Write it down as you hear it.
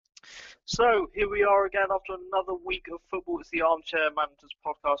So here we are again after another week of football. It's the Armchair Managers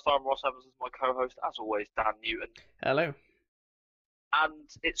podcast. I'm Ross Evans as my co-host, as always, Dan Newton, Hello. and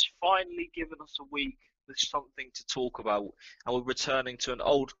it's finally given us a week with something to talk about, and we're returning to an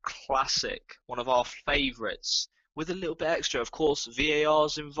old classic, one of our favourites, with a little bit extra. Of course,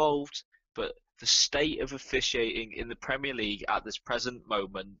 VAR's involved, but the state of officiating in the Premier League at this present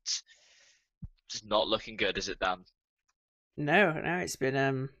moment is not looking good, is it, Dan? No, it's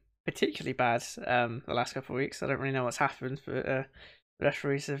been particularly bad the last couple of weeks. I don't really know what's happened, but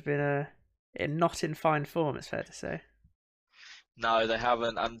referees have been not in fine form. It's fair to say. No, they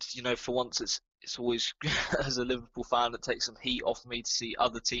haven't. And for once, it's always as a Liverpool fan, it takes some heat off me to see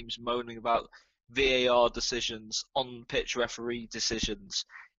other teams moaning about VAR decisions, on-pitch referee decisions.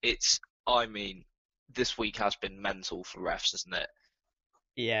 I mean, this week has been mental for refs, isn't it?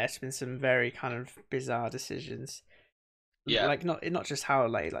 Yeah, it's been some very kind of bizarre decisions. Yeah, Like not just how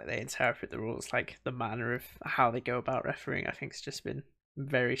like they interpret the rules, like the manner of how they go about refereeing. I think it's just been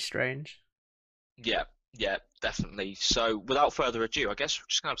very strange. yeah, yeah, definitely. So, without further ado, I guess we're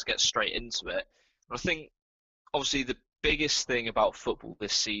just gonna have to get straight into it. I think, obviously, the biggest thing about football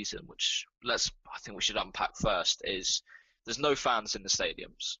this season, which I think we should unpack first, is there's no fans in the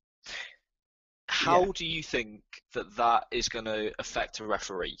stadiums. Yeah. How do you think that is going to affect a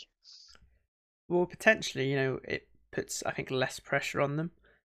referee? Well, potentially, it puts I think less pressure on them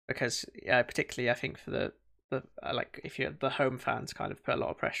because particularly I think for the like if you're the home fans kind of put a lot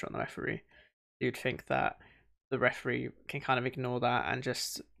of pressure on the referee. You'd think that the referee can kind of ignore that and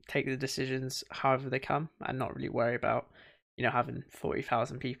just take the decisions however they come and not really worry about having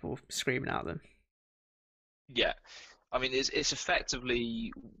 40,000 people screaming at them. Yeah, I mean it's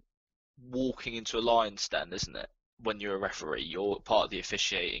effectively walking into a lion's den, isn't it? When you're a referee, you're part of the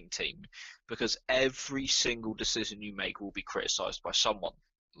officiating team because every single decision you make will be criticised by someone.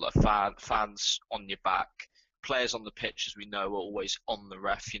 Like fans on your back, players on the pitch, as we know, are always on the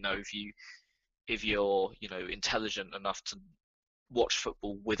ref. If you're intelligent enough to watch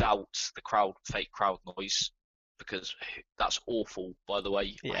football without the fake crowd noise, because that's awful. By the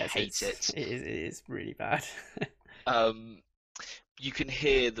way, I Yeah, hate it. it is really bad. Um, you can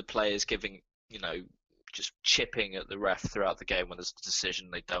hear the players giving, just chipping at the ref throughout the game when there's a decision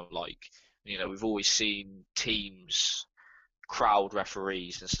they don't like. We've always seen teams crowd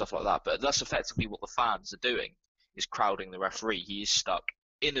referees and stuff like that, but that's effectively what the fans are doing, is crowding the referee. He is stuck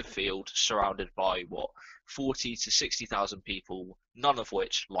in a field surrounded by what, 40 to 60,000 people, none of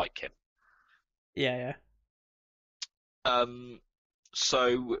which like him. Yeah, yeah. Um,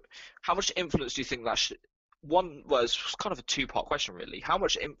 so how much influence do you think that should one was kind of a two-part question really. How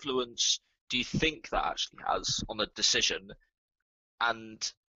much influence do you think that actually has on a decision?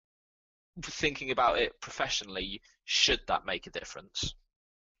 And thinking about it professionally, should that make a difference?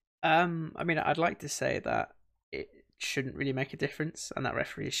 I mean, I'd like to say that it shouldn't really make a difference, and that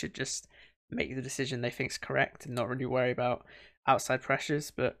referees should just make the decision they think's correct and not really worry about outside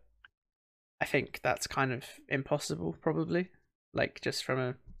pressures. But I think that's kind of impossible, probably. Like just from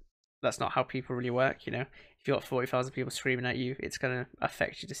a that's not how people really work. If you got 40,000 people screaming at you, it's going to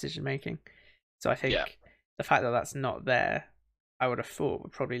affect your decision making. So I Yeah, think the fact that that's not there, I would have thought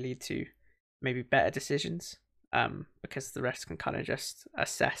would probably lead to maybe better decisions. Because the refs can kind of just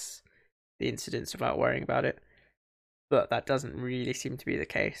assess the incidents without worrying about it. But that doesn't really seem to be the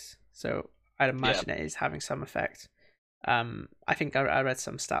case. So I'd yeah, imagine it is having some effect. I think I read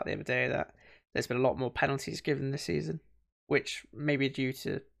some stat the other day that there's been a lot more penalties given this season, which may be due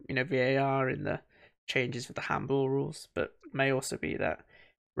to VAR and the changes with the handball rules, but may also be that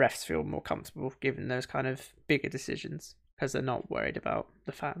refs feel more comfortable giving those kind of bigger decisions because they're not worried about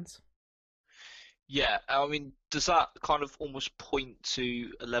the fans. yeah. I mean, does that kind of almost point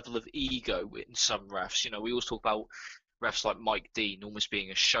to a level of ego in some refs? We always talk about refs like Mike Dean almost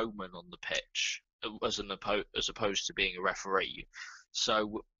being a showman on the pitch as opposed to being a referee.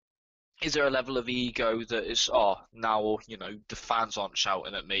 So is there a level of ego that is, now, the fans aren't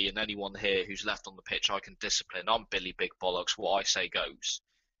shouting at me and anyone here who's left on the pitch I can discipline. I'm Billy Big Bollocks. What I say goes.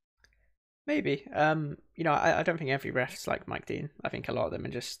 Maybe. I don't think every ref's like Mike Dean. I think a lot of them are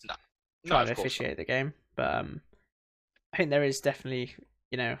just No, no, trying to of course not. officiate the game. But I think there is definitely,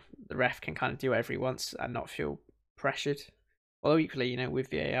 the ref can kind of do whatever he wants and not feel pressured. Although equally, with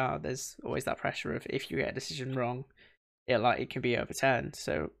VAR, there's always that pressure of if you get a decision wrong, it can be overturned.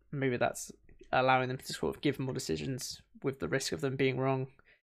 So maybe that's allowing them to sort of give more decisions with the risk of them being wrong,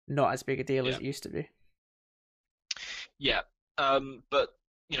 not as big a deal as Yeah, it used to be. yeah. But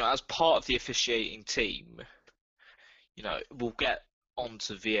as part of the officiating team, we'll get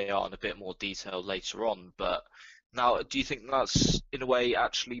onto VAR in a bit more detail later on. But Now, do you think that's in a way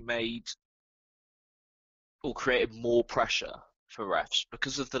actually made or created more pressure for refs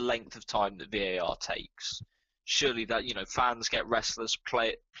because of the length of time that VAR takes? Surely that, fans get restless,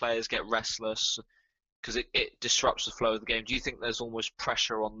 players get restless because it disrupts the flow of the game. Do you think there's almost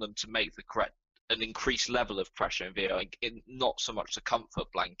pressure on them to make an increased level of pressure in VAR, not so much the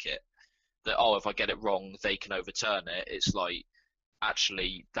comfort blanket that, oh, if I get it wrong, they can overturn it? It's like,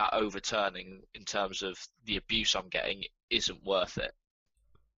 actually, that overturning in terms of the abuse I'm getting isn't worth it.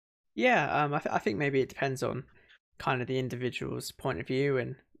 Yeah, I think maybe it depends on kind of the individual's point of view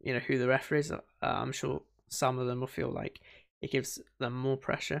and who the referee is. I'm sure some of them will feel like it gives them more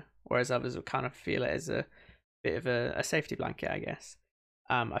pressure, whereas others will kind of feel it as a bit of a safety blanket, I guess.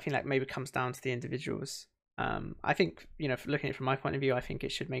 I think that maybe comes down to the individuals. I think looking at it from my point of view, I think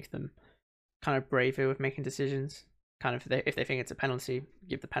it should make them kind of braver with making decisions. Kind of if they think it's a penalty,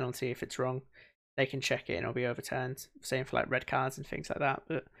 give the penalty. If it's wrong, they can check it and it'll be overturned. Same for like red cards and things like that.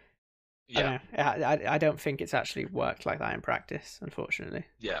 But I Yeah, don't know. I don't think it's actually worked like that in practice, unfortunately.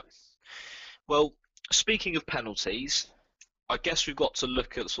 yeah. Well, speaking of penalties, I guess we've got to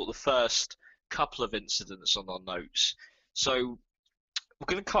look at sort of the first couple of incidents on our notes. So we're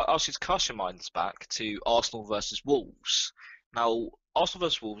going to ask you to cast your minds back to Arsenal versus Wolves. Now, Arsenal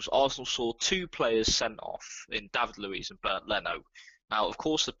versus Wolves, Arsenal saw two players sent off in David Luiz and Bernd Leno. Now, of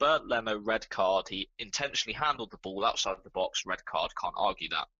course, the Bernd Leno red card, he intentionally handled the ball outside of the box, red card, can't argue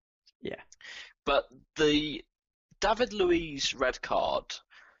that. Yeah. But the David Luiz red card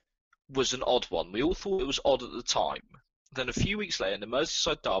was an odd one. We all thought it was odd at the time. Then a few weeks later, in the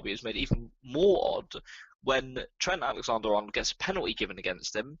Merseyside derby, it was made even more odd when Trent Alexander-Arnold gets a penalty given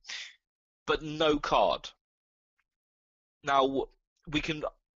against him, but no card. Now, we can.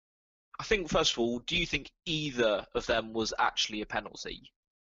 I think, first of all, do you think either of them was actually a penalty?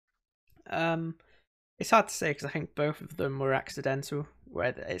 Um, it's hard to say because I think both of them were accidental, where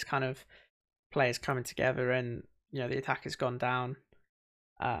it's kind of players coming together and the attack has gone down,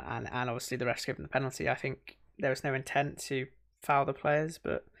 and obviously the ref's given the penalty. I think there was no intent to foul the players,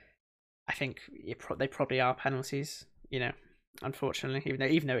 but I think they probably are penalties. Unfortunately,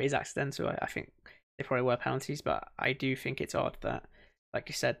 even though it is accidental, I think they probably were penalties. But I do think it's odd that, like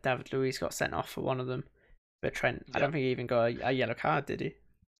you said, David Luiz got sent off for one of them, but Trent, I Yeah. don't think he even got a yellow card, did he?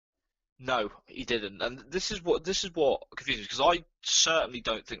 No, he didn't, and this is what confuses me because I certainly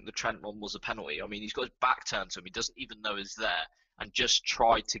don't think the Trent one was a penalty. I mean, he's got his back turned to him; he doesn't even know he's there, and just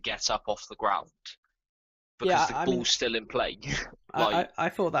tried to get up off the ground because Yeah, the I mean, ball's still in play. I Like, I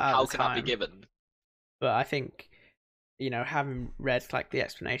thought that at how the can that be time, given? but I think having read like the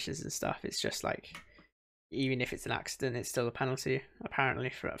explanations and stuff, it's just like even if it's an accident, it's still a penalty.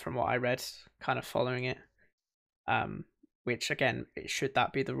 Apparently, from what I read, kind of following it. Um, which again, should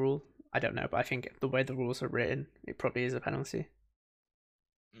that be the rule? I don't know, but I think the way the rules are written, it probably is a penalty.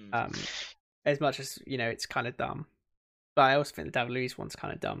 Mm, Um, as much as it's kind of dumb, but I also think the David Luiz one's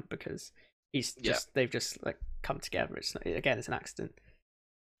kind of dumb because yeah, they've just like come together. It's not, again, it's an accident.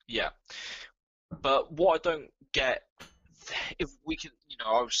 yeah. But what I don't get, if we can,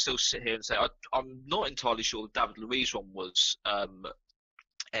 I would still sit here and say I'm not entirely sure the David Luiz one was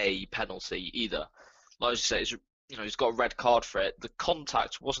a penalty either. Like I say, he's got a red card for it. The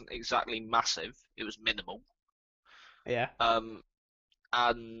contact wasn't exactly massive; it was minimal. Yeah, Um,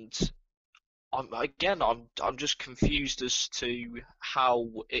 and I'm just confused as to how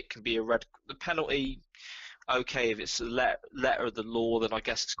it can be a red. The penalty, okay, if it's a letter of the law, then I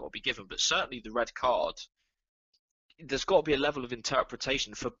guess it's got to be given. But certainly the red card, there's got to be a level of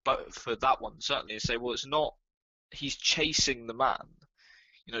interpretation for that one. Certainly, and say, well, it's not. He's chasing the man.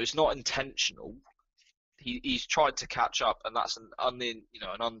 It's not intentional. He's tried to catch up, and that's an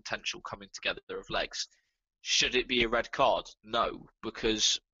unintentional coming together of legs. Should it be a red card? No,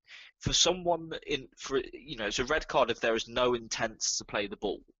 because for someone it's a red card if there is no intent to play the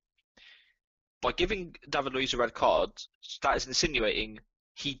ball. By giving David Luiz a red card, that is insinuating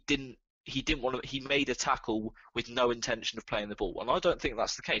he didn't want to. He made a tackle with no intention of playing the ball, and I don't think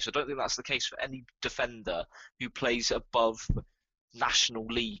that's the case. I don't think that's the case for any defender who plays above National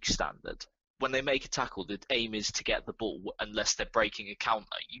League standard. When they make a tackle, the aim is to get the ball unless they're breaking a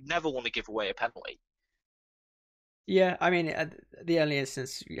counter. You never want to give away a penalty. yeah. I mean, the only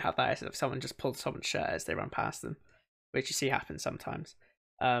instance you have that is if someone just pulls someone's shirt as they run past them, which you see happen sometimes.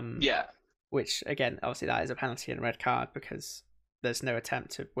 Um, Yeah, which again, obviously, that is a penalty and a red card because there's no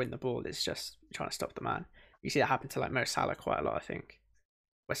attempt to win the ball. It's just trying to stop the man. You see that happen to like Mo Salah quite a lot, I think,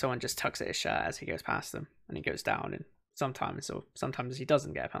 where someone just tugs at his shirt as he goes past them and he goes down. And sometimes he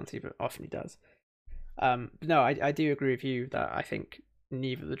doesn't get a penalty, but often he does. No, I do agree with you that I think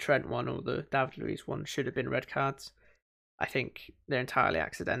neither the Trent one or the David Luiz one should have been red cards. I think they're entirely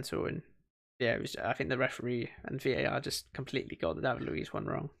accidental, and yeah, I think the referee and VAR just completely got the David Luiz one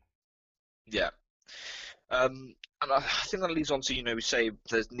wrong. Yeah. And I think that leads on to, we say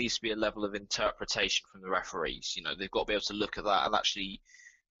there needs to be a level of interpretation from the referees. They've got to be able to look at that and actually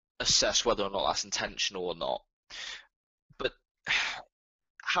assess whether or not that's intentional or not. But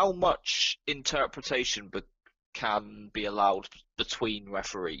how much interpretation can be allowed between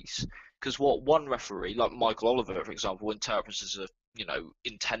referees? Because what one referee, like Michael Oliver, for example, interprets as a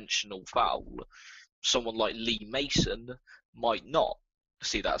intentional foul, someone like Lee Mason might not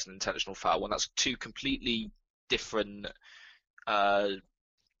see that as an intentional foul, when that's two completely different it's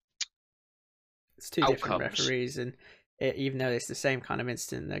two outcomes. Different referees, and even though it's the same kind of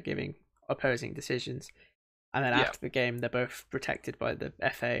incident, they're giving opposing decisions. And then after the game, they're both protected by the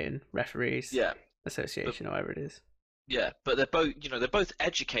FA and referees association, or whatever it is. Yeah, but they're both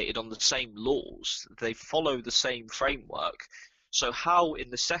educated on the same laws. They follow the same framework. So how,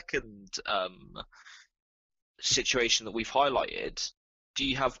 in the second situation that we've highlighted, do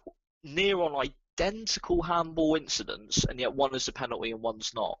you have near on identical handball incidents, and yet one is a penalty and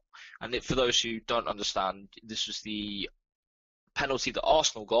one's not? And for those who don't understand, this was the penalty that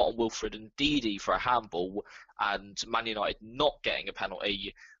Arsenal got on Wilfred Ndidi for a handball, and Man United not getting a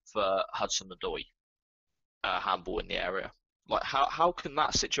penalty for Hudson-Odoi handball in the area. Like, how can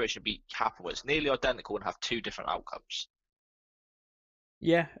that situation happen where it's nearly identical and have two different outcomes?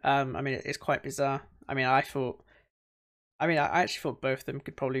 Yeah, I mean, it's quite bizarre. I mean, I actually thought both of them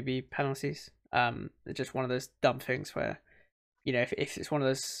could probably be penalties. It's just one of those dumb things where, if it's one of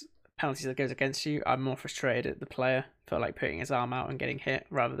those penalties that goes against you, I'm more frustrated at the player for putting his arm out and getting hit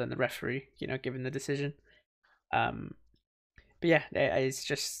rather than the referee, giving the decision. But yeah, it's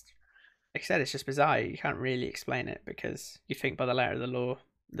just, like I said, it's just bizarre. You can't really explain it because you think by the letter of the law,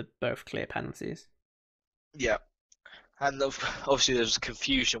 they're both clear penalties. Yeah. And obviously there's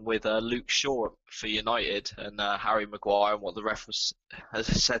confusion with Luke Shaw for United and Harry Maguire and what the ref has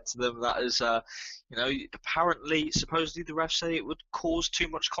said to them. That is, apparently, supposedly the ref said it would cause too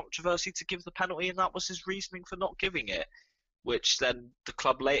much controversy to give the penalty, and that was his reasoning for not giving it. Which then the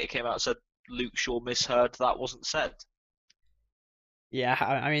club later came out and said Luke Shaw misheard, that wasn't said. Yeah,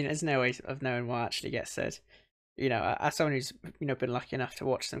 I mean, there's no way of knowing what actually gets said. As someone who's been lucky enough to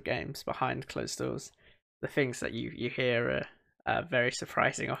watch some games behind closed doors, the things that you hear are very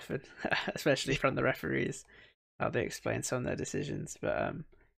surprising often, especially from the referees, how they explain some of their decisions. But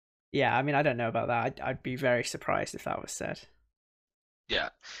yeah, I mean, I don't know about that. I'd be very surprised if that was said. Yeah.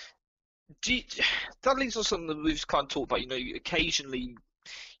 That leads on to something that we've kind of talked about. Occasionally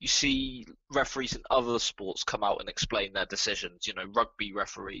you see referees in other sports come out and explain their decisions. Rugby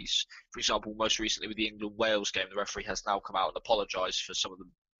referees, for example, most recently with the England-Wales game, the referee has now come out and apologised for some of the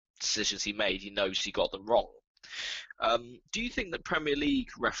decisions he made. He knows he got them wrong. Do you think that Premier League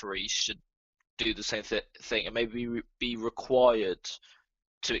referees should do the same thing and maybe be required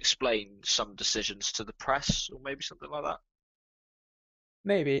to explain some decisions to the press, or maybe something like that?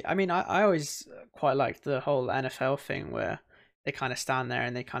 Maybe. I mean, I always quite liked the whole NFL thing where they kind of stand there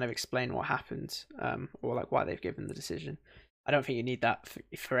and they kind of explain what happened, or why they've given the decision. I don't think you need that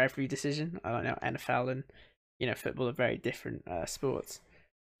for every decision. I don't know, NFL and football are very different sports.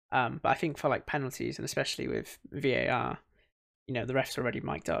 But I think for penalties, and especially with VAR, the ref's already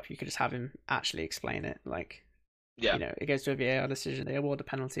mic'd up. You could just have him actually explain it. It goes to a VAR decision. They award the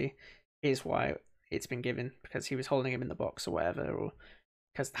penalty. Here's why it's been given, because he was holding him in the box or whatever, or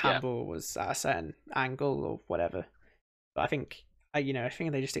because the handball was at a certain angle or whatever. But I think, I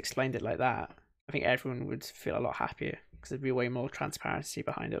think they just explained it like that. I think everyone would feel a lot happier because there'd be way more transparency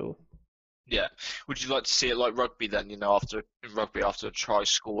behind it all. Yeah. Would you like to see it like rugby then? After a try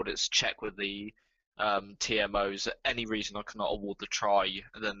scored, it's check with the TMOs. Any reason I cannot award the try,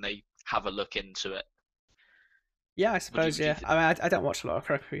 and then they have a look into it. Yeah, I suppose. Yeah, I mean, I don't watch a lot of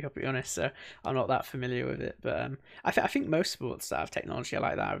rugby, I'll be honest, so I'm not that familiar with it. But I think most sports that have technology are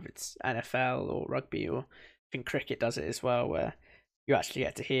like that. If it's NFL or rugby, or I think cricket does it as well, where you actually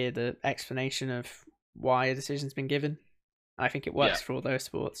get to hear the explanation of why a decision's been given. I think it works for all those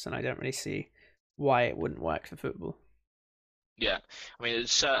sports, and I don't really see why it wouldn't work for football. Yeah, I mean,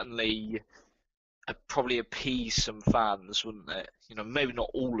 it's certainly probably appease some fans, wouldn't it? Maybe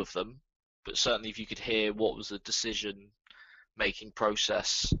not all of them, but certainly if you could hear what was the decision-making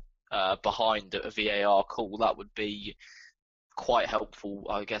process behind a VAR call, that would be quite helpful,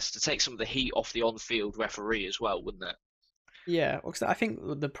 I guess, to take some of the heat off the on-field referee as well, wouldn't it? Yeah, because I think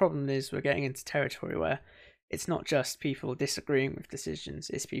the problem is we're getting into territory where it's not just people disagreeing with decisions,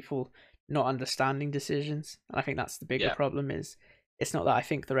 it's people not understanding decisions. And I think that's the bigger problem is it's not that I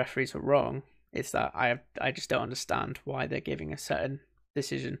think the referees were wrong. It's that I just don't understand why they're giving a certain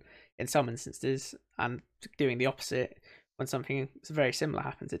decision in some instances and doing the opposite when something very similar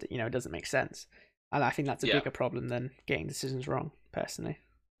happens. It doesn't make sense, and I think that's a Yeah, bigger problem than getting decisions wrong. Personally,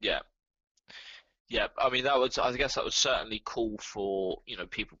 yeah, yeah. I mean, I guess that would certainly call for,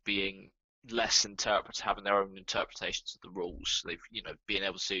 people being less having their own interpretations of the rules. They've, being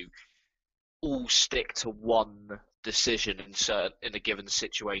able to all stick to one decision in a given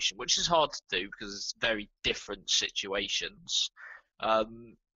situation, which is hard to do because it's very different situations.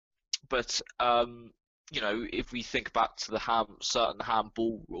 Um, but if we think back to the certain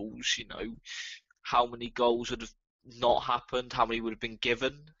handball rules, how many goals would have not happened? How many would have been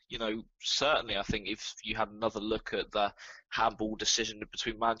given? Certainly, I think if you had another look at the handball decision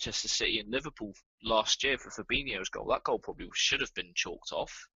between Manchester City and Liverpool last year for Fabinho's goal, that goal probably should have been chalked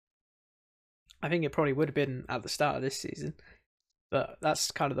off. I think it probably would have been at the start of this season, but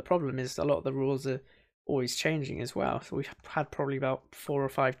that's kind of the problem. Is a lot of the rules are always changing as well. So we've had probably about 4 or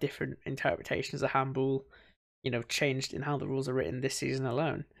 5 different interpretations of handball, changed in how the rules are written this season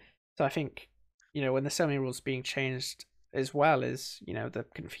alone. So I think, when there's so many rules being changed as well as, the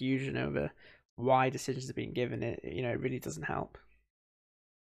confusion over why decisions are being given, it really doesn't help.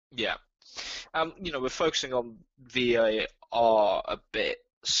 Yeah. We're focusing on VAR a bit.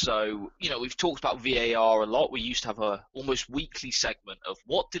 So, we've talked about VAR a lot. We used to have a almost weekly segment of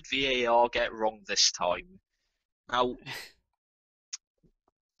what did VAR get wrong this time? Now,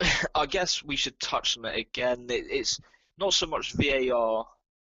 I guess we should touch on it again. It's not so much VAR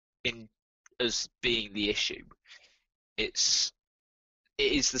in as being the issue. It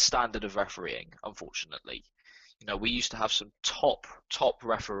is the standard of refereeing, unfortunately. We used to have some top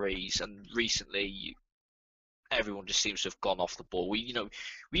referees, and recently everyone just seems to have gone off the ball. We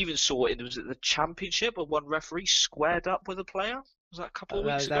even saw it. Was it the Championship where one referee squared up with a player? Was that a couple of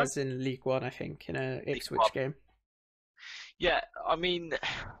weeks That ago? was in League One, I think, in a League One. Ipswich game. Yeah, I mean,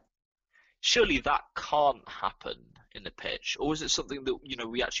 surely that can't happen in the pitch, or is it something that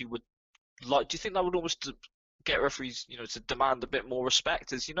we actually would like? Do you think that would almost get referees, to demand a bit more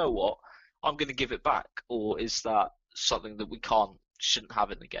respect? As what, I'm going to give it back, or is that something that we shouldn't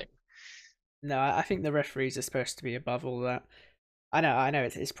have in the game? No, I think the referees are supposed to be above all that. I know,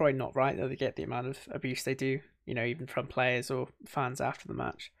 it's probably not right that they get the amount of abuse they do, even from players or fans after the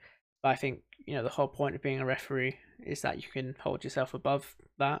match. But I think, the whole point of being a referee is that you can hold yourself above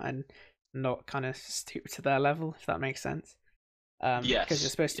that and not kind of stoop to their level, if that makes sense. Because you're Yes.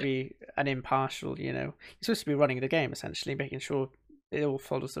 supposed to Yeah. be an impartial, you're supposed to be running the game essentially, making sure it all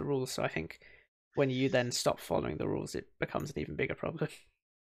follows the rules. So I think when you then stop following the rules, it becomes an even bigger problem.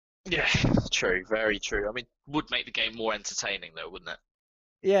 Yeah, true, very true. I mean, would make the game more entertaining though, wouldn't it?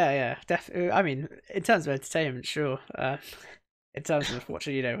 Yeah, definitely. I mean, in terms of entertainment, sure. In terms of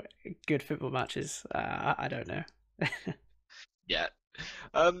watching, good football matches, I don't know. Yeah.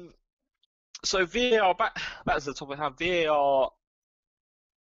 Um, so VAR, back to the topic, how VAR.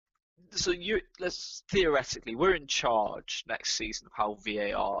 So let's theoretically, we're in charge next season of how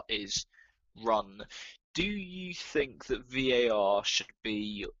VAR is run. Do you think that VAR should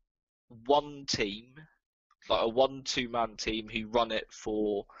be one team, like a 1-2 man team who run it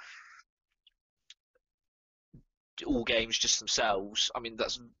for all games just themselves? I mean,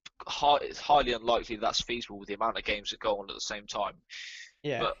 it's highly unlikely that's feasible with the amount of games that go on at the same time.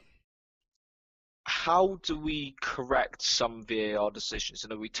 Yeah, But how do we correct some VAR decisions?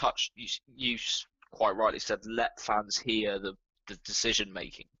 We touched, you quite rightly said, let fans hear the decision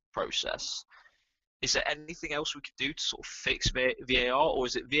making process. Is there anything else we could do to sort of fix VAR, or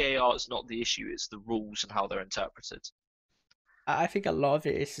is it VAR is not the issue, it's the rules and how they're interpreted? I think a lot of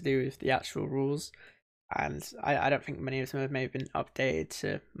it is to do with the actual rules, and I don't think many of them have maybe been updated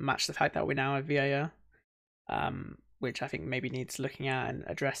to match the fact that we now have VAR, which I think maybe needs looking at and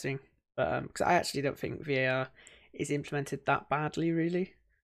addressing. But because I actually don't think VAR is implemented that badly, really.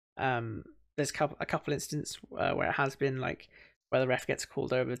 There's a couple instances where it has been like where the ref gets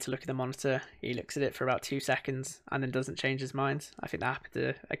called over to look at the monitor. He looks at it for about 2 seconds and then doesn't change his mind. I think that happened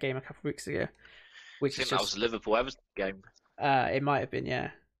to a game a couple of weeks ago, I which is think that was just the Liverpool Everton game. it might have been,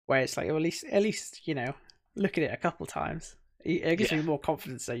 yeah, where it's like, well, at least look at it a couple times. It gives Yeah, me more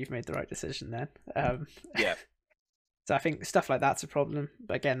confidence that you've made the right decision then. Um, yeah, so I think stuff like that's a problem.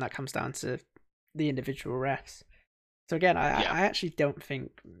 But again, that comes down to the individual refs. So again, yeah, I actually don't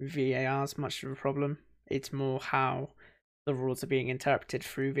think VAR is much of a problem. It's more how the rules are being interpreted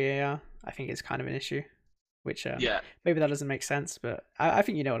through VAR. I think it's kind of an issue, which yeah, maybe that doesn't make sense, but I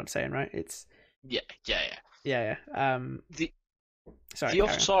think you know what I'm saying, right? It's yeah, yeah, yeah. yeah. The Sorry, the carry on.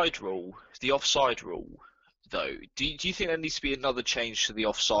 offside rule, the offside rule. though, do you think there needs to be another change to the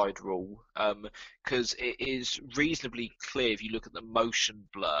offside rule? Because it is reasonably clear if you look at the motion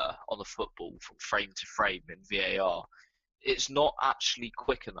blur on the football from frame to frame in VAR, it's not actually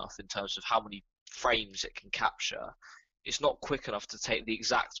quick enough in terms of how many frames it can capture. It's not quick enough to take the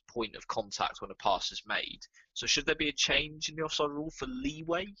exact point of contact when a pass is made. So should there be a change in the offside rule for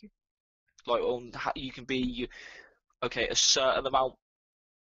leeway? Like on how you can be okay a certain amount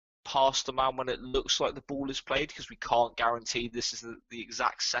past the man when it looks like the ball is played because we can't guarantee this is the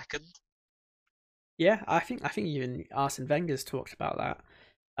exact second. Yeah, I think even Arsene Wenger's talked about that.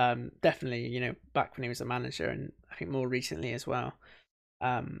 Definitely, back when he was a manager, and I think more recently as well.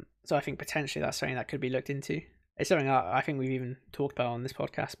 So I think potentially that's something that could be looked into. It's something I think we've even talked about on this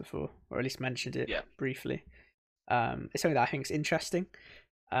podcast before, or at least mentioned it Yeah, briefly. It's something that I think is interesting.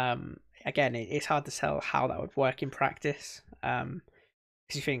 Again, it's hard to tell how that would work in practice.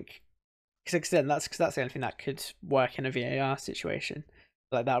 Because you think, because that's the only thing that could work in a VAR situation.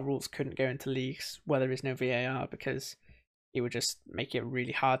 Like that rules couldn't go into leagues where there is no VAR because it would just make it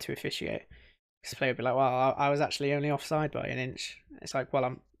really hard to officiate. Because the player would be like, "Well, I was actually only offside by an inch." It's like, "Well,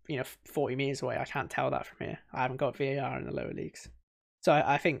 I'm 40 meters away. I can't tell that from here. I haven't got VAR in the lower leagues." So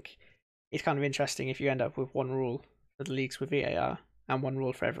I think it's kind of interesting if you end up with one rule for the leagues with VAR and one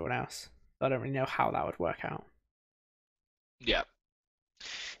rule for everyone else. I don't really know how that would work out. yeah,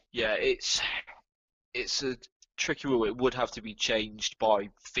 yeah. It's a tricky rule. It would have to be changed by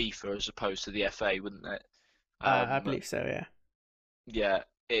FIFA as opposed to the FA, wouldn't it? I Um, believe so. Yeah. yeah,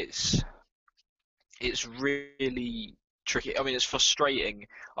 it's really tricky. I mean, it's frustrating.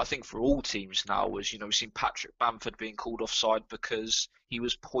 I think for all teams now, as we've seen Patrick Bamford being called offside because he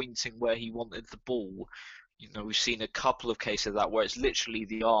was pointing where he wanted the ball. We've seen a couple of cases of that where it's literally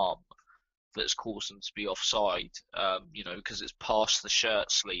the arm that's caused them to be offside. Because it's past the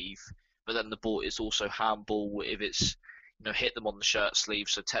shirt sleeve, but then the ball is also handball if it's hit them on the shirt sleeve.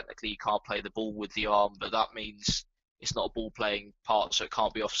 So technically, you can't play the ball with the arm, but that means it's not a ball playing part, so it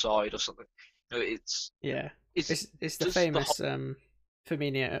can't be offside or something. It's Yeah. it's It's the just the famous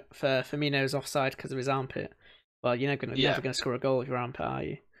Firmino's offside because of his armpit. Well, you're yeah. never gonna score a goal with your armpit, are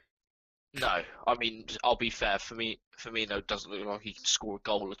you? No, I mean I'll be fair. Firmino doesn't look like he can score a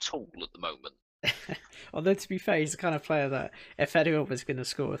goal at all at the moment. Although to be fair, he's the kind of player that if anyone was going to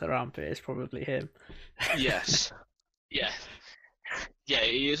score with their armpit, it's probably him. Yes, yeah, yeah.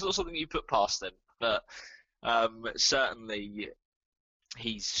 It's not something you put past him, but certainly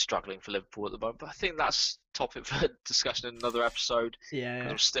he's struggling for Liverpool at the moment. But I think that's topic for discussion in another episode because Yeah,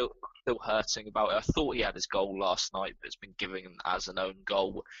 I'm still hurting about it. I thought he had his goal last night, but it's been given as an own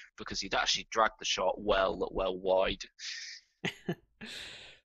goal because he'd actually dragged the shot well wide. yeah.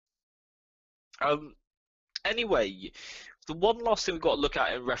 Um. Anyway, the one last thing we've got to look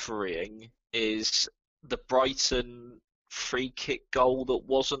at in refereeing is the Brighton free kick goal that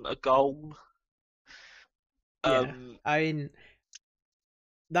wasn't a goal. Yeah. Um. I mean,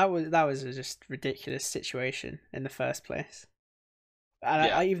 that was a just ridiculous situation in the first place. And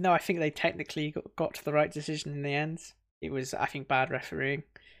Yeah. even though I think they technically got to the right decision in the end, it was I think bad refereeing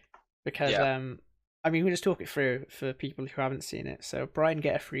because Yeah. I mean we'll just talk it through for people who haven't seen it. So Brighton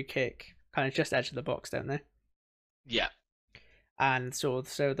get a free kick, kind of just edge of the box, don't they? Yeah. And so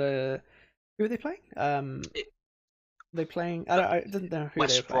the who are they playing? It, They playing? uh, I didn't know who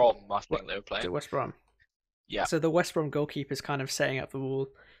they were West playing. Brom, I What think they were is it? playing. West Brom. Yeah. So the West Brom goalkeeper's kind of setting up the wall,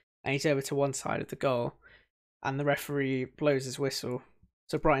 and he's over to one side of the goal, and the referee blows his whistle.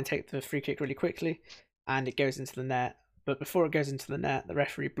 So Brighton take the free kick really quickly, and it goes into the net. But before it goes into the net, the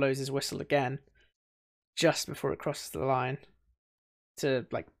referee blows his whistle again, just before it crosses the line, to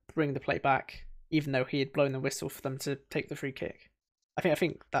like bring the play back, even though he had blown the whistle for them to take the free kick. I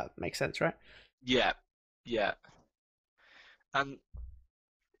think that makes sense, right? Yeah. Yeah. And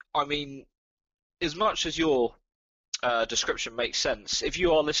I mean, as much as your description makes sense, if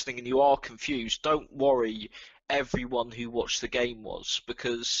you are listening and you are confused, don't worry. Everyone who watched the game was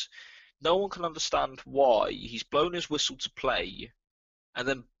because no one can understand why he's blown his whistle to play and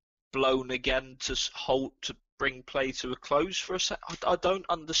then blown again to hold to bring play to a close for a sec. I don't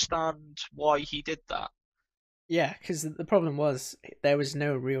understand why he did that. Yeah, because the problem was there was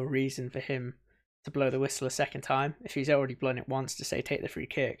no real reason for him to blow the whistle a second time. If he's already blown it once to say take the free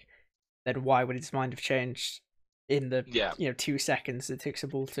kick, then why would his mind have changed in the Yeah, 2 seconds it takes a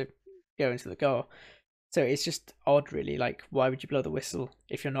ball to go into the goal? So it's just odd, really. Like, why would you blow the whistle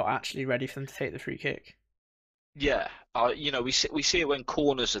if you're not actually ready for them to take the free kick? yeah. We see it when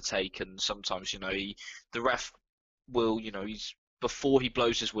corners are taken. Sometimes the ref will he's before he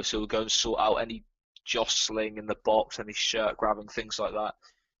blows his whistle, go and sort out any jostling in the box, any shirt grabbing, things like that.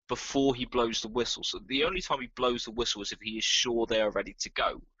 before he blows the whistle. So the only time he blows the whistle is if he is sure they are ready to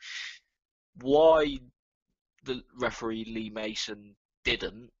go. Why the referee Lee Mason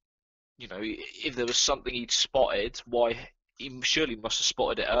didn't, if there was something he'd spotted, why he surely must have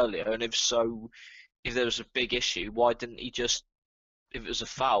spotted it earlier. And if so, if there was a big issue, why didn't he just, if it was a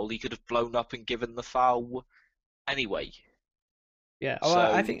foul, he could have blown up and given the foul anyway. Yeah. Oh, So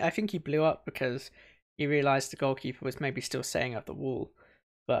I think he blew up because he realised the goalkeeper was maybe still staying at the wall,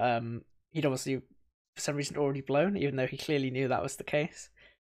 but he'd obviously for some reason already blown, even though he clearly knew that was the case.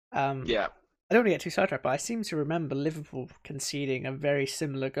 Um, yeah, I don't want to get too sidetracked, but I seem to remember Liverpool conceding a very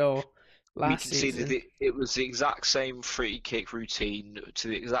similar goal we last conceded season. it was the exact same free kick routine to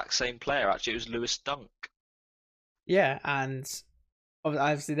the exact same player. Actually, it was Lewis Dunk. Yeah, and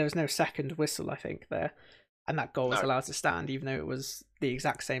obviously there was no second whistle, I think, there, and that goal was No, allowed to stand, even though it was the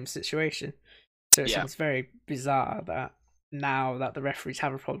exact same situation. So it yeah, seems very bizarre that now that the referees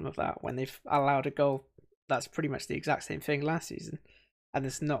have a problem with that when they've allowed a goal that's pretty much the exact same thing last season, and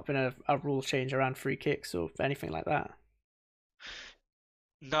there's not been a rule change around free kicks or anything like that.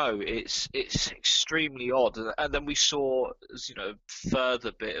 no, it's extremely odd. And then we saw, as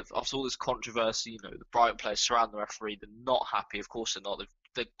further bit of after all this controversy. The Brighton players surround the referee. They're not happy. Of course, they're not.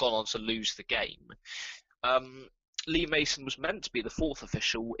 They've gone on to lose the game. Um, Lee Mason was meant to be the fourth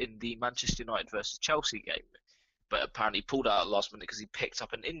official in the Manchester United versus Chelsea game, but apparently pulled out at the last minute because he picked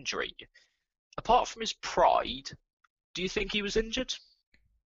up an injury. Apart from his pride, do you think he was injured?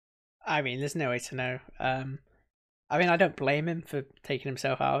 I mean, there's no way to know. I mean, I don't blame him for taking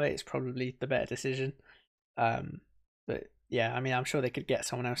himself out of it. It's probably the better decision. Um, but yeah, I mean, I'm sure they could get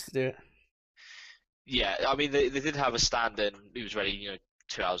someone else to do it. Yeah, I mean they did have a stand-in. He was ready,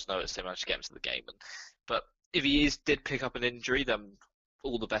 2 hours notice. They managed to get him to the game, but if he did pick up an injury, then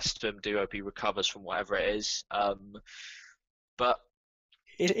all the best to him. Do hope he recovers from whatever it is. But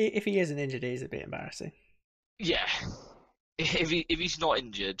If he isn't injured, it is a bit embarrassing. yeah, if he's not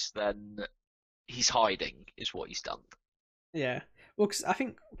injured, then he's hiding, is what he's done. Yeah. Well, 'cause I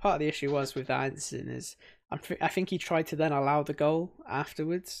think part of the issue was with that incident is I think he tried to then allow the goal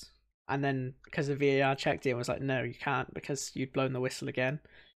afterwards, and then because of VAR checked it and was like, no, you can't because you'd blown the whistle again.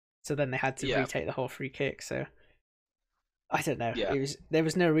 So then they had to Yeah, retake the whole free kick. So I don't know. yeah, There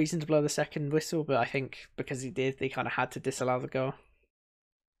was no reason to blow the second whistle, but I think because he did, they kind of had to disallow the goal.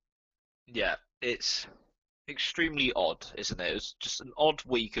 yeah. It's extremely odd, isn't it? It was just an odd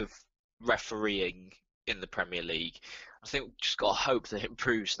week of refereeing in the Premier League. I think we just got to hope that it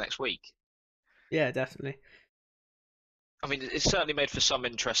improves next week. Yeah, definitely. I mean, it's certainly made for some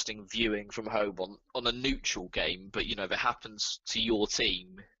interesting viewing from home on a neutral game, but if it happens to your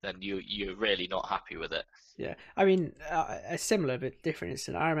team, then you're really not happy with it. Yeah, I mean, a similar but different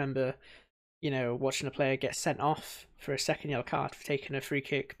incident. I remember, watching a player get sent off for a second yellow card for taking a free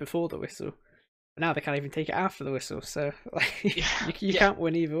kick before the whistle. But now they can't even take it after the whistle, so like Yeah, you yeah. can't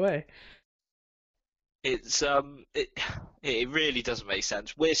win either way. It's it really doesn't make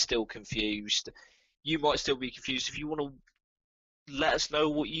sense. We're still confused. You might still be confused. If you want to let us know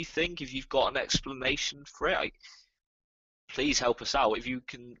what you think, if you've got an explanation for it, please help us out. If you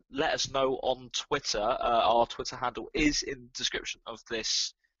can let us know on Twitter, our Twitter handle is in the description of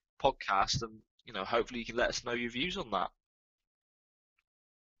this podcast, and hopefully you can let us know your views on that.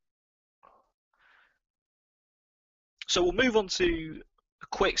 So we'll move on to a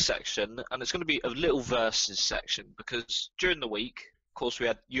quick section, and it's going to be a little versus section because during the week, of course, we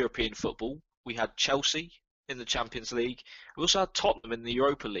had European football. We had Chelsea in the Champions League. We also had Tottenham in the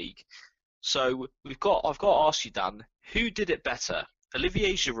Europa League. So I've got to ask you, Dan, who did it better,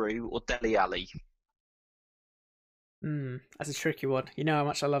 Olivier Giroud or Dele Alli? That's a tricky one. You know how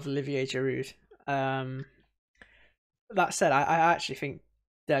much I love Olivier Giroud. Um, that said, I actually think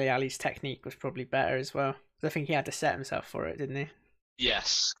Dele Alli's technique was probably better as well. 'Cause I think he had to set himself for it, didn't he?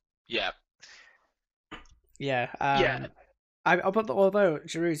 Yes, yeah, Yeah. yeah, But although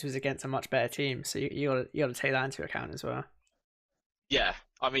Giroud's was against a much better team, so you got to take that into account as well. yeah.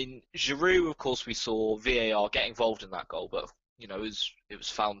 I mean, Giroud, of course, we saw VAR get involved in that goal, but it was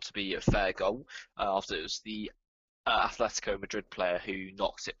found to be a fair goal after it was the Atletico Madrid player who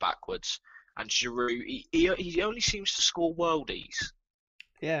knocked it backwards. And Giroud, he only seems to score worldies.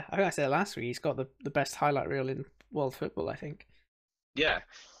 Yeah, I think I said it last week. He's got the best highlight reel in world football, I think. Yeah.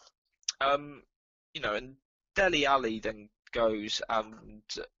 Um, and Deli Ali then goes and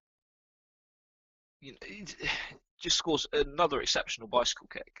he just scores another exceptional bicycle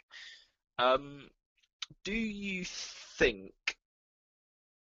kick. Um, do you think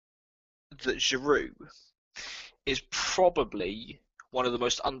that Giroud is probably one of the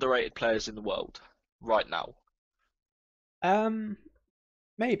most underrated players in the world right now? Um,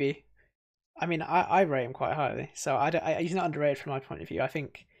 maybe. I mean, I rate him quite highly, so he's not underrated from my point of view. I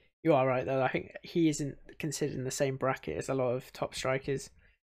think you are right though. I think he isn't considered in the same bracket as a lot of top strikers.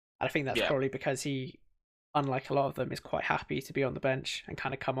 And I think that's Yeah, probably because he, unlike a lot of them, is quite happy to be on the bench and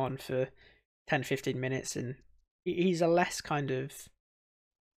kind of come on for 10, 15 minutes. And he's a less kind of,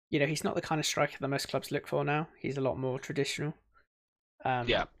 he's not the kind of striker that most clubs look for now. He's a lot more traditional,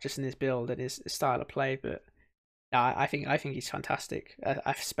 yeah, just in his build and his style of play. But no, I think he's fantastic,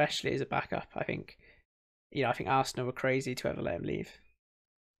 especially as a backup. I think Arsenal were crazy to ever let him leave.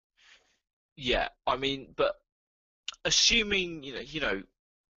 yeah. I mean, but assuming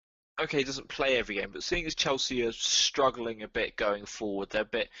okay, he doesn't play every game, but seeing as Chelsea are struggling a bit going forward, they're a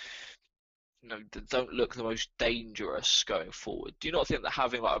bit, they don't look the most dangerous going forward. Do you not think that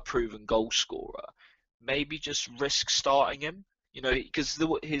having like a proven goal scorer, maybe just risk starting him? Because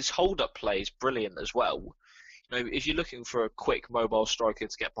his hold-up play is brilliant as well. If you're looking for a quick mobile striker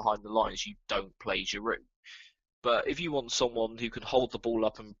to get behind the lines, you don't play Giroud. But if you want someone who can hold the ball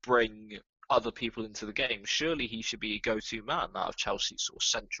up and bring other people into the game, surely he should be a go-to man out of Chelsea's sort of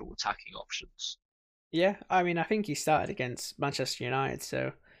central attacking options. Yeah, I mean, I think he started against Manchester United,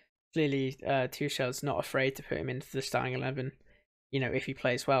 so clearly Tuchel's not afraid to put him into the starting 11, if he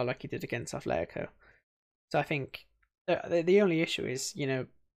plays well like he did against Atletico. So I think the only issue is,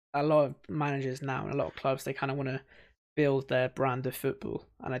 a lot of managers now and a lot of clubs, they kind of want to build their brand of football.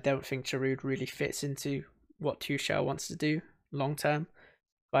 And I don't think Giroud really fits into what Tuchel wants to do long term.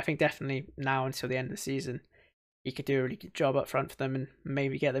 But I think definitely now until the end of the season, he could do a really good job up front for them and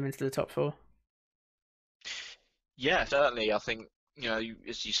maybe get them into the top four. Yeah, certainly. I think,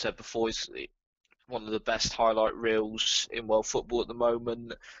 as you said before, he's one of the best highlight reels in world football at the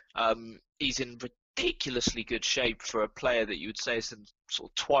moment. He's in ridiculously good shape for a player that you would say is in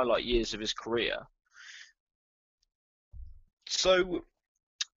sort of twilight years of his career. So,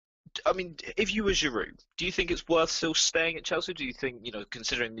 I mean, if you were Giroud, do you think it's worth still staying at Chelsea? Do you think,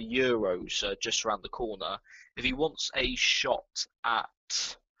 considering the Euros just around the corner, if he wants a shot at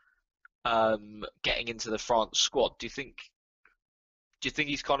getting into the France squad, do you think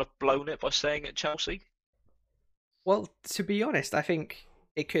he's kind of blown it by staying at Chelsea? Well, to be honest, I think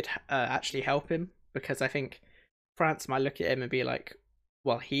it could actually help him because I think France might look at him and be like,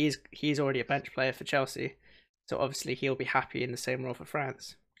 well, he's already a bench player for Chelsea, so obviously he'll be happy in the same role for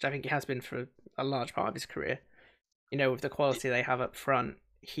France, which I think he has been for a large part of his career. With the quality they have up front,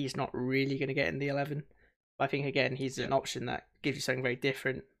 he's not really going to get in the 11. But I think again he's Yeah. an option that gives you something very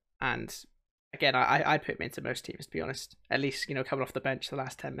different. And again, I'd put him into most teams to be honest. At least coming off the bench the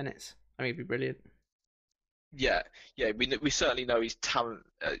last 10 minutes. I mean, it'd be brilliant. Yeah, yeah, we certainly know his talent.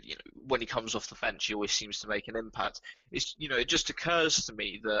 When he comes off the bench, he always seems to make an impact. It just occurs to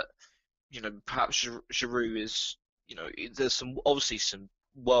me that perhaps Giroud is, there's obviously some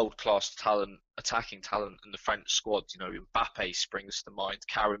world-class talent, attacking talent in the French squad. Mbappe springs to mind,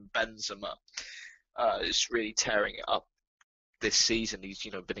 Karim Benzema is really tearing it up this season. He's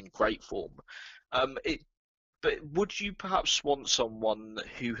been in great form. It But would you perhaps want someone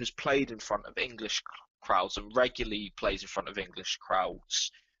who has played in front of English crowds and regularly plays in front of English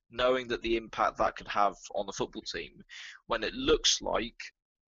crowds, knowing that the impact that could have on the football team, when it looks like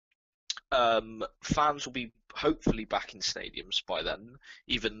fans will be hopefully back in stadiums by then,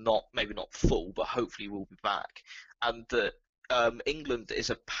 even not maybe not full, but hopefully will be back, and that England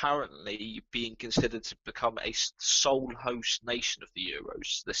is apparently being considered to become a sole host nation of the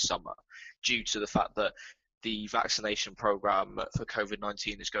Euros this summer, due to the fact that the vaccination program for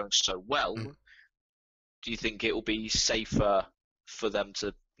COVID-19 is going so well. Do you think it will be safer for them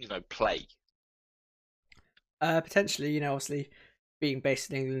to, play? Potentially, obviously being based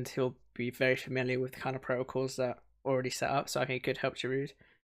in England, he'll be very familiar with the kind of protocols that are already set up. So I think it could help Giroud.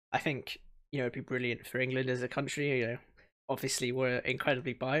 I think it'd be brilliant for England as a country. Obviously we're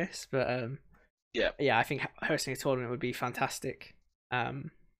incredibly biased, but Yeah, yeah, I think hosting a tournament would be fantastic.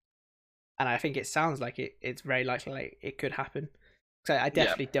 Um, and I think it sounds like it's very likely like it could happen. So I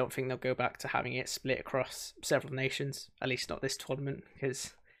yeah, definitely don't think they'll go back to having it split across several nations, at least not this tournament,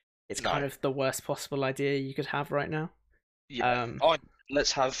 because it's no, kind of the worst possible idea you could have right now. yeah. Um, I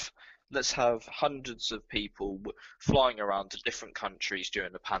let's have let's have hundreds of people flying around to different countries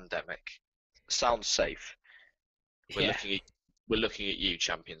during the pandemic. Sounds safe. We're yeah. looking at we're looking at you,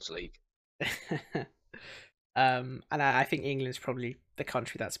 Champions League. And I think England's probably the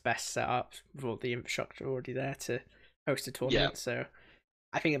country that's best set up with all the infrastructure already there to host a Yeah, tournament. So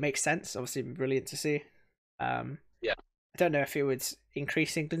I think it makes sense. Obviously, it'd be brilliant to see. Um, yeah, I don't know if it would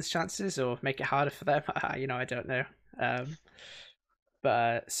increase England's chances or make it harder for them. I don't know. Um,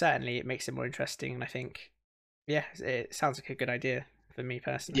 but certainly it makes it more interesting. And I think, yeah, it sounds like a good idea. for me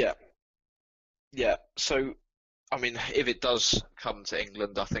personally. Yeah, yeah. So I mean, if it does come to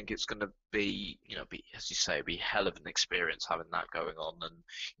England, I think it's going to be, as you say, be hell of an experience having that going on.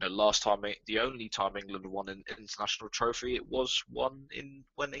 And last time, the only time England won an international trophy, it was won in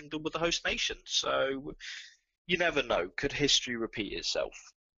when England were the host nation. So you never know. Could history repeat itself?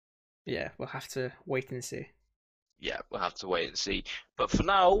 Yeah, we'll have to wait and see. Yeah, we'll have to wait and see. But for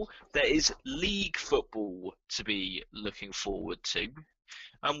now, there is league football to be looking forward to.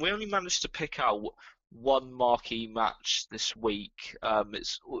 And we only managed to pick out one marquee match this week.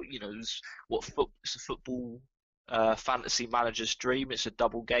 It's it's a football fantasy manager's dream. It's a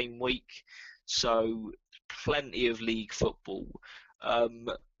double game week, so plenty of league football. Um,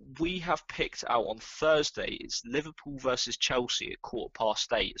 we have picked out on Thursday. It's Liverpool versus Chelsea at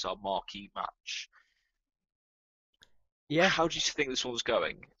 8:15 as our marquee match. Yeah, How do you think this one's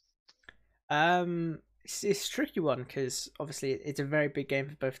going? it's a tricky one because obviously it's a very big game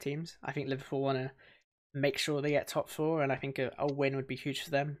for both teams. I think Liverpool want to make sure they get top four, and I think a win would be huge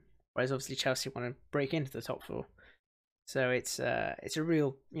for them. Whereas obviously Chelsea want to break into the top four, so it's a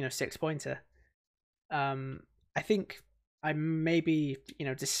real 6 pointer. I think I maybe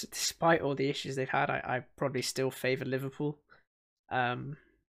despite all the issues they've had, I probably still favour Liverpool. Um,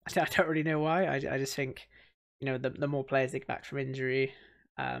 I don't really know why. I just think the more players they get back from injury,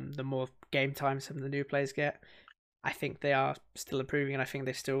 the more game time some of the new players get. I think they are still improving, and I think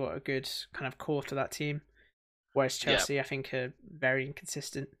they've still got a good kind of core to that team. Whereas Yeah, Chelsea, I think, are very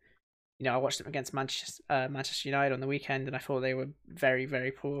inconsistent. I watched them against Manchester United on the weekend, and I thought they were very,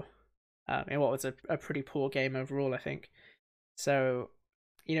 very poor. In what was a pretty poor game overall, I think. So,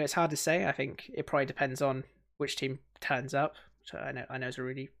 it's hard to say. I think it probably depends on which team turns up. So I know it's a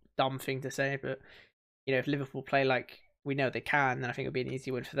really dumb thing to say, but if Liverpool play like we know they can, then I think it'll be an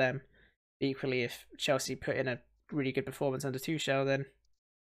easy win for them. Equally, if Chelsea put in a really good performance under Tuchel, then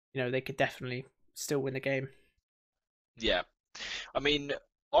they could definitely still win the game. yeah. I mean,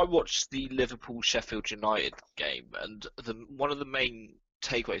 I watched the Liverpool Sheffield United game, and one of the main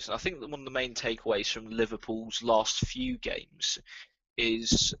takeaways, and I think that one of the main takeaways from Liverpool's last few games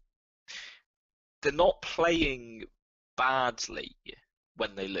is they're not playing badly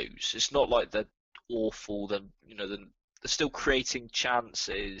when they lose. It's not like they're awful. They're still creating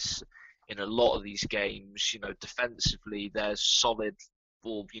chances in a lot of these games. Defensively they're solid,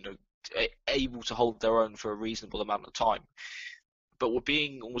 or able to hold their own for a reasonable amount of time. But we're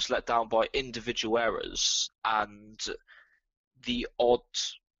being almost let down by individual errors and the odd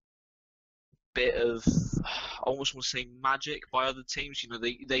bit of, I almost want to say, magic by other teams.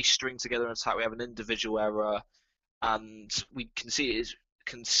 They string together an attack. We have an individual error, and we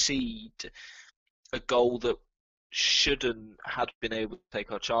concede a goal that shouldn't had been able to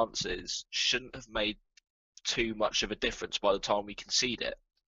take our chances, shouldn't have made too much of a difference by the time we concede it.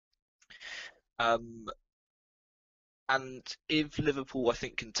 Um, and if Liverpool, I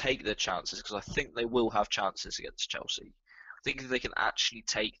think, can take their chances, because I think they will have chances against Chelsea. I think if they can actually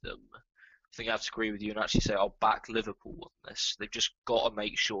take them, I think I have to agree with you and actually say I'll back Liverpool on this. They've just got to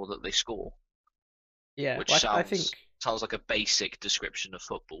make sure that they score, Yeah, which well, I sounds think sounds like a basic description of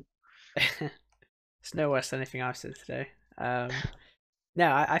football. it's no worse than anything I've said today.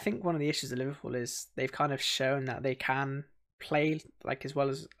 No, I think one of the issues of Liverpool is they've kind of shown that they can play like as well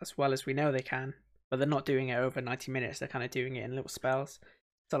as we know they can, but they're not doing it over 90 minutes. They're kind of doing it in little spells.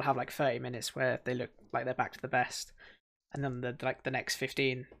 So they'll have like 30 minutes where they look like they're back to the best, and then the next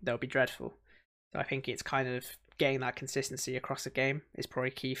 15 they'll be dreadful. So I think it's kind of getting that consistency across the game is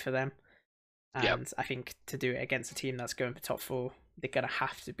probably key for them. Yeah, And I think to do it against a team that's going for top four, they're gonna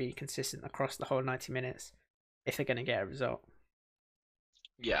have to be consistent across the whole 90 minutes if they're gonna get a result.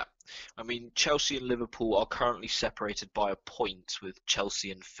 yeah. I mean, Chelsea and Liverpool are currently separated by a point, with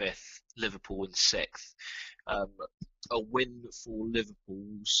Chelsea in fifth, Liverpool in sixth. Um, a win for Liverpool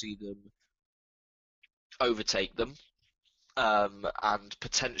will see them overtake them, and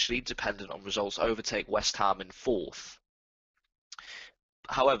potentially, dependent on results, overtake West Ham in fourth.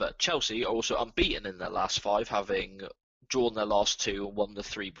 However, Chelsea are also unbeaten in their last five, having drawn their last two and won the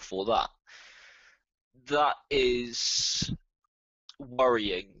three before that. That is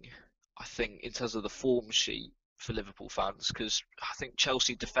worrying, I think, in terms of the form sheet for Liverpool fans, because I think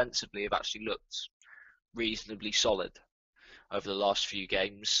Chelsea defensively have actually looked reasonably solid over the last few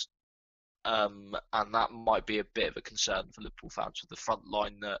games. And that might be a bit of a concern for Liverpool fans, with the front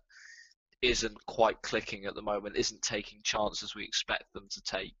line that isn't quite clicking at the moment, isn't taking chances we expect them to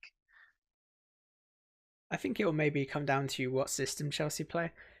take. I think it will maybe come down to what system Chelsea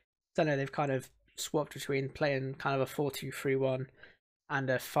play. I know they've kind of swapped between playing kind of a 4-2-3-1 and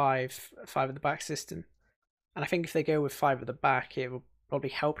a five at the back system. And I think if they go with five at the back, it will probably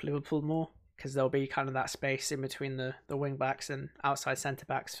help Liverpool more because there'll be kind of that space in between the wing backs and outside centre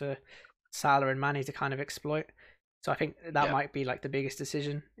backs for Salah and Mane to kind of exploit. So I think that Yeah, might be like the biggest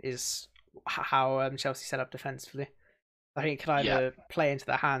decision is how Chelsea set up defensively. I think it can yeah, either play into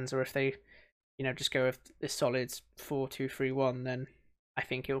their hands, or if they, just go with a solid 4-2-3-1, then I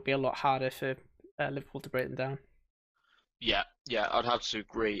think it will be a lot harder for Liverpool to break them down. yeah. I'd have to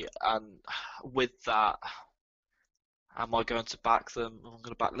agree. And with that, am I going to back them? I'm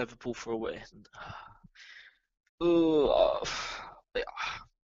going to back Liverpool for a win. Ooh, yeah,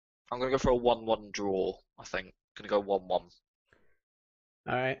 I'm going to go for a 1-1 draw. I think. Going to go 1-1.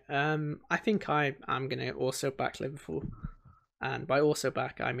 All right. I think I am gonna also back Liverpool, and by also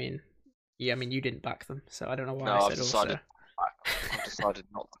back I mean, yeah, I mean you didn't back them, so I don't know why I No, I've said decided. also. I've decided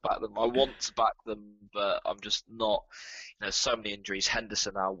not to back them. I want to back them, but I'm just not. So many injuries.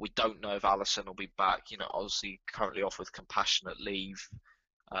 Henderson now. We don't know if Alisson will be back. Obviously currently off with compassionate leave.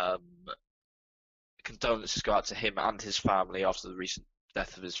 Um, Condolences go out to him and his family after the recent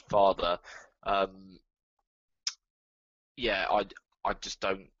death of his father. Um, yeah, I just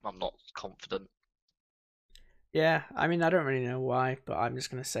don't. I'm not confident. Yeah, I mean I don't really know why, but I'm just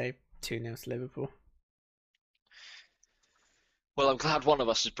gonna say 2-0 to Liverpool. Well, I'm glad one of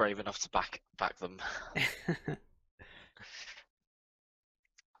us is brave enough to back them.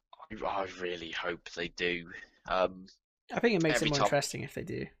 I really hope they do. Um, I think it makes it every more time, interesting if they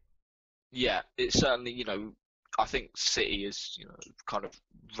do. yeah, it's certainly, I think City is, kind of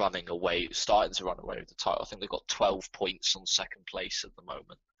running away, starting to run away with the title. I think they've got 12 points on second place at the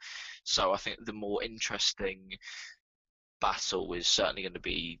moment. So I think the more interesting battle is certainly going to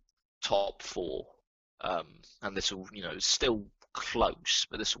be top four. And this will, still close,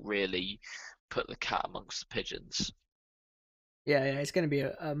 but this will really put the cat amongst the pigeons. Yeah, it's going to be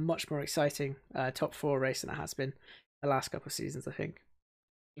a much more exciting top four race than it has been the last couple of seasons, I think.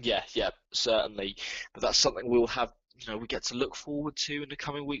 Yeah, certainly. But that's something we'll have, we get to look forward to in the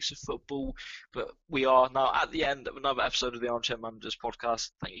coming weeks of football. But we are now at the end of another episode of the Armchair Managers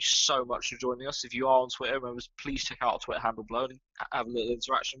podcast. Thank you so much for joining us. If you are on Twitter, remember, please check out our Twitter handle below and have a little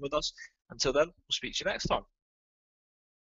interaction with us. Until then, we'll speak to you next time.